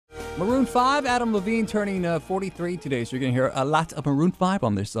Maroon 5, Adam Levine turning 43 today, so you're going to hear a lot of Maroon 5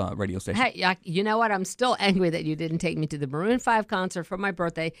 on this radio station. Hey, you know what? I'm still angry that you didn't take me to the Maroon 5 concert for my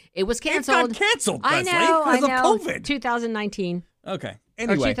birthday. It was canceled. It got canceled, I Leslie, know, because of COVID. 2019. Okay.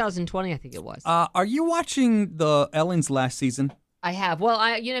 Or 2020, I think it was. Are you watching the Ellen's last season? I have. Well,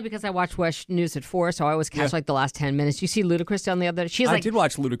 because I watch West News at 4, so I always catch like the last 10 minutes. You see Ludacris on the other day. I did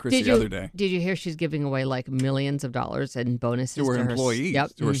watch Ludacris the other day. Did you hear she's giving away like millions of dollars in bonuses to her employees,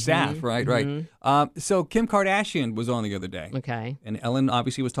 to her staff, right? Right. So Kim Kardashian was on the other day. Okay. And Ellen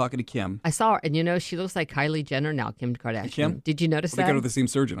obviously was talking to Kim. I saw her, and she looks like Kylie Jenner now, Kim Kardashian. Kim? Did you notice that? They go to the same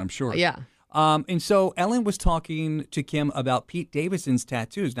surgeon, I'm sure. Yeah. And so Ellen was talking to Kim about Pete Davidson's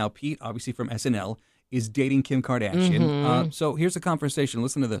tattoos. Now, Pete, obviously from SNL, is dating Kim Kardashian. So here's a conversation.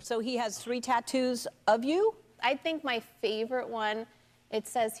 Listen to this. So he has 3 tattoos of you? I think my favorite one, it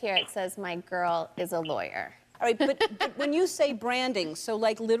says, my girl is a lawyer. All right, but when you say branding, so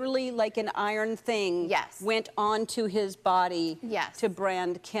like literally like an iron thing went onto his body to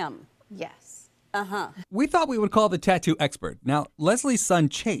brand Kim? Yes. We thought we would call the tattoo expert. Now, Leslie's son,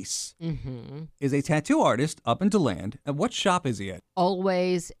 Chase, is a tattoo artist up in DeLand. And what shop is he at?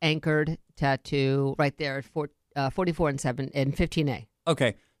 Always Anchored Tattoo right there at 44 and 15A.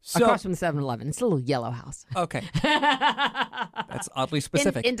 Okay. So, across from the 7-Eleven. It's a little yellow house. Okay. That's oddly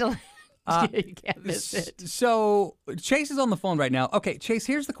specific. In DeLand. You can't miss it. So Chase is on the phone right now. Okay, Chase,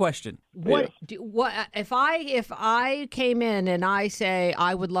 here's the question. What if I came in and I say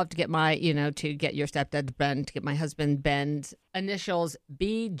I would love to get my, to get your stepdad Ben, to get my husband Ben's initials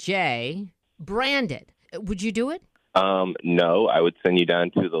BJ branded, would you do it? No, I would send you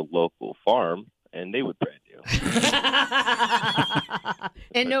down to the local farm and they would brand you.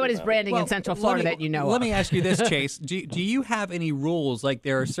 And nobody's branding in Central Florida that you know of. Let me ask you this, Chase. Do you have any rules, like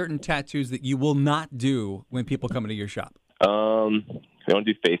there are certain tattoos that you will not do when people come into your shop? We don't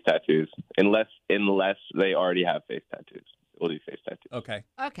do face tattoos unless they already have face tattoos. We'll do face tattoos.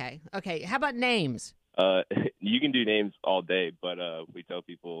 Okay. How about names? You can do names all day, but we tell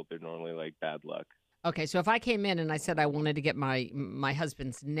people they're normally like bad luck. Okay, so if I came in and I said I wanted to get my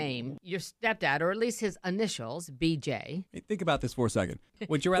husband's name, your stepdad, or at least his initials, BJ. Hey, think about this for a second.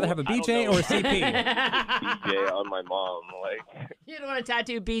 Would you rather have a BJ or a CP? BJ on my mom. You don't want to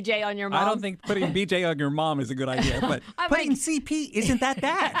tattoo BJ on your mom? I don't think putting BJ on your mom is a good idea, but putting CP isn't that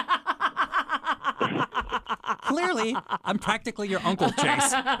bad. Clearly, I'm practically your uncle,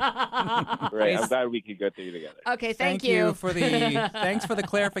 Chase. Right, I'm glad we could go through together. Okay, thank you. Thanks for the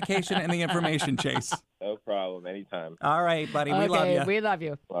clarification and the information, Chase. No problem, anytime. All right, buddy, we love you. We love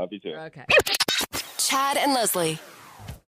you. Love you too. Okay. Chad and Leslie.